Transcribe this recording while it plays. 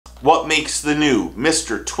What makes the new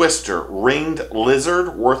Mr. Twister ringed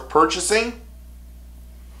lizard worth purchasing?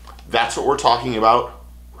 That's what we're talking about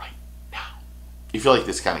right now. If you like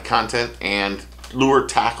this kind of content and lure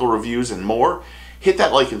tackle reviews and more, hit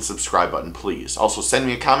that like and subscribe button, please. Also, send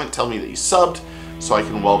me a comment, tell me that you subbed, so I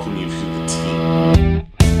can welcome you to the team.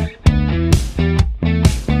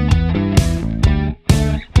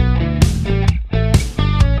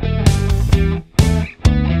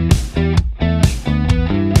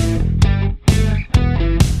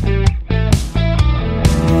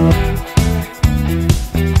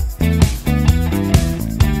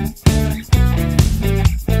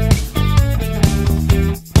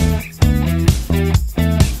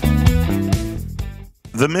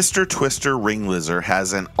 The Mr. Twister ring lizard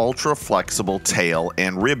has an ultra flexible tail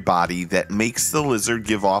and rib body that makes the lizard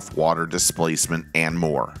give off water displacement and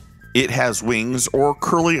more. It has wings or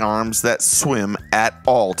curly arms that swim at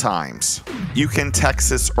all times. You can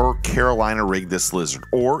Texas or Carolina rig this lizard,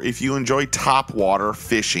 or if you enjoy top water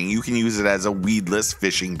fishing, you can use it as a weedless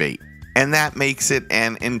fishing bait. And that makes it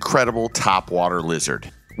an incredible top water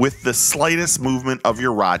lizard. With the slightest movement of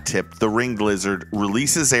your rod tip, the ringed lizard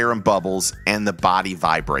releases air and bubbles and the body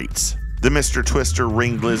vibrates. The Mr. Twister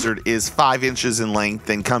ringed lizard is 5 inches in length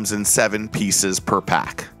and comes in 7 pieces per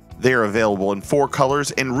pack. They are available in 4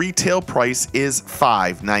 colors and retail price is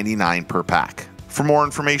 $5.99 per pack. For more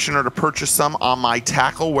information or to purchase some on my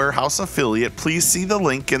Tackle Warehouse affiliate, please see the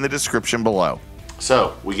link in the description below.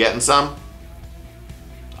 So, we getting some?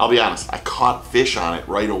 I'll be honest, I caught fish on it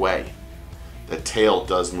right away. The tail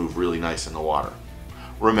does move really nice in the water.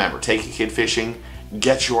 Remember, take a kid fishing,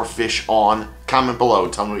 get your fish on. Comment below,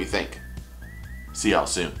 tell me what you think. See y'all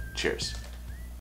soon. Cheers.